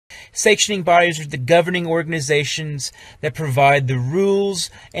Sanctioning bodies are the governing organizations that provide the rules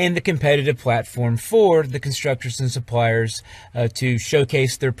and the competitive platform for the constructors and suppliers to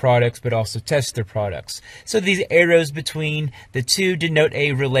showcase their products but also test their products. So these arrows between the two denote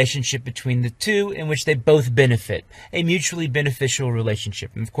a relationship between the two in which they both benefit, a mutually beneficial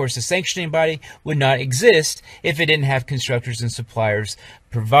relationship. And of course, the sanctioning body would not exist if it didn't have constructors and suppliers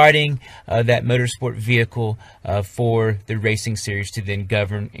providing that motorsport vehicle for the racing series to then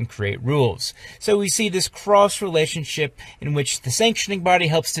govern and create rules. So we see this cross relationship in which the sanctioning body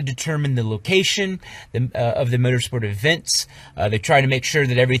helps to determine the location of the motorsport events. They try to make sure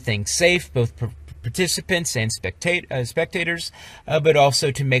that everything's safe, both participants and spectators, but also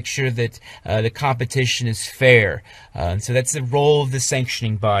to make sure that the competition is fair. So that's the role of the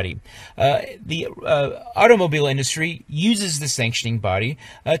sanctioning body. The automobile industry uses the sanctioning body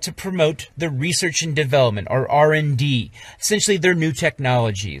to promote the research and development, or R&D, essentially their new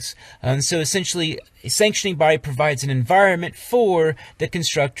technologies. So essentially, a sanctioning body provides an environment for the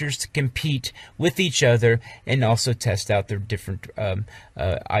constructors to compete with each other and also test out their different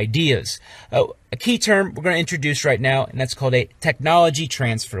ideas. A key term we're going to introduce right now, and that's called a technology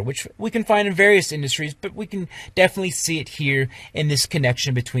transfer, which we can find in various industries, but we can definitely see it here in this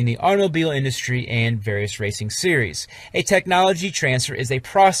connection between the automobile industry and various racing series. A technology transfer is a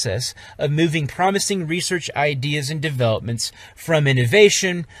process of moving promising research ideas and developments from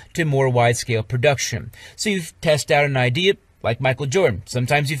innovation to more wide-scale production. So you test out an idea, like Michael Jordan.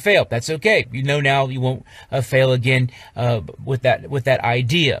 Sometimes you fail. That's okay. You know now you won't fail again with that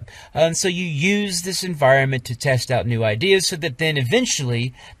idea. And so you use this environment to test out new ideas so that then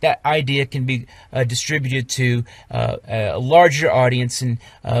eventually that idea can be distributed to a larger audience, and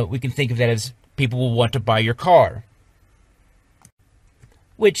we can think of that as people will want to buy your car,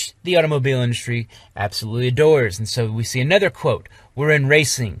 which the automobile industry absolutely adores. And so we see another quote: "We're in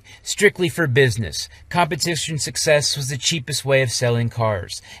racing, strictly for business. Competition success was the cheapest way of selling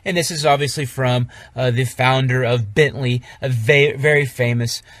cars." And this is obviously from the founder of Bentley, a very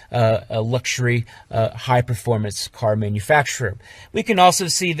famous luxury high-performance car manufacturer. We can also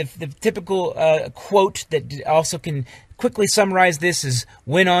see the typical quote that also can quickly summarize this is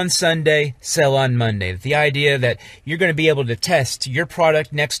 "win on Sunday, sell on Monday." The idea that you're going to be able to test your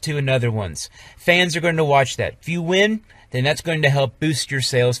product next to another one's. Fans are going to watch that. If you win, then that's going to help boost your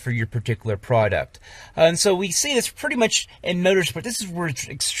sales for your particular product. And so we see this pretty much in motorsport. This is where it's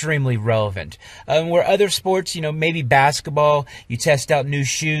extremely relevant. Where other sports, maybe basketball, you test out new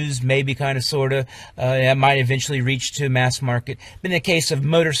shoes, maybe kind of, sort of, that might eventually reach to mass market. But in the case of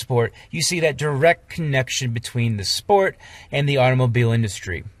motorsport, you see that direct connection between the sport and the automobile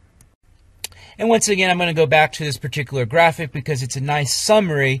industry. And once again, I'm going to go back to this particular graphic because it's a nice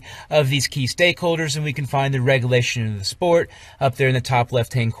summary of these key stakeholders, and we can find the regulation of the sport up there in the top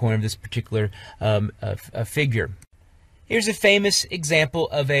left-hand corner of this particular figure. Here's a famous example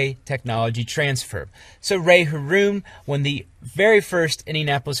of a technology transfer. So Ray Haroon won the very first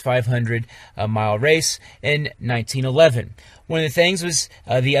Indianapolis 500 mile race in 1911. One of the things was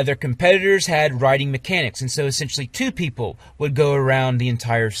the other competitors had riding mechanics, and so essentially two people would go around the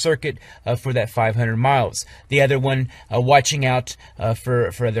entire circuit for that 500 miles. The other one watching out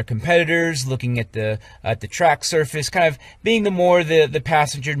for other competitors, looking at the track surface, kind of being the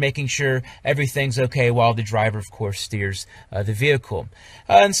passenger, making sure everything's okay while the driver, of course, steers the vehicle.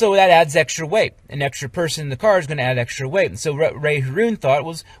 And so that adds extra weight. An extra person in the car is going to add extra weight. And so Ray Haroon thought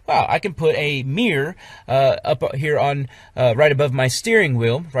was, wow, I can put a mirror up here on right above my steering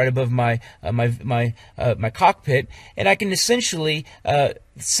wheel, right above my cockpit, and I can essentially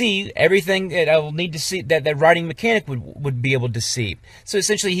see everything that I will need to see, that riding mechanic would be able to see. So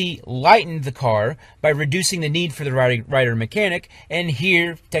essentially he lightened the car by reducing the need for the rider mechanic, and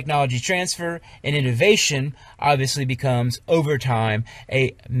here technology transfer and innovation obviously becomes over time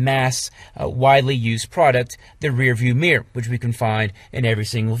a mass widely used product, the rear view mirror, which we can find in every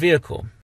single vehicle.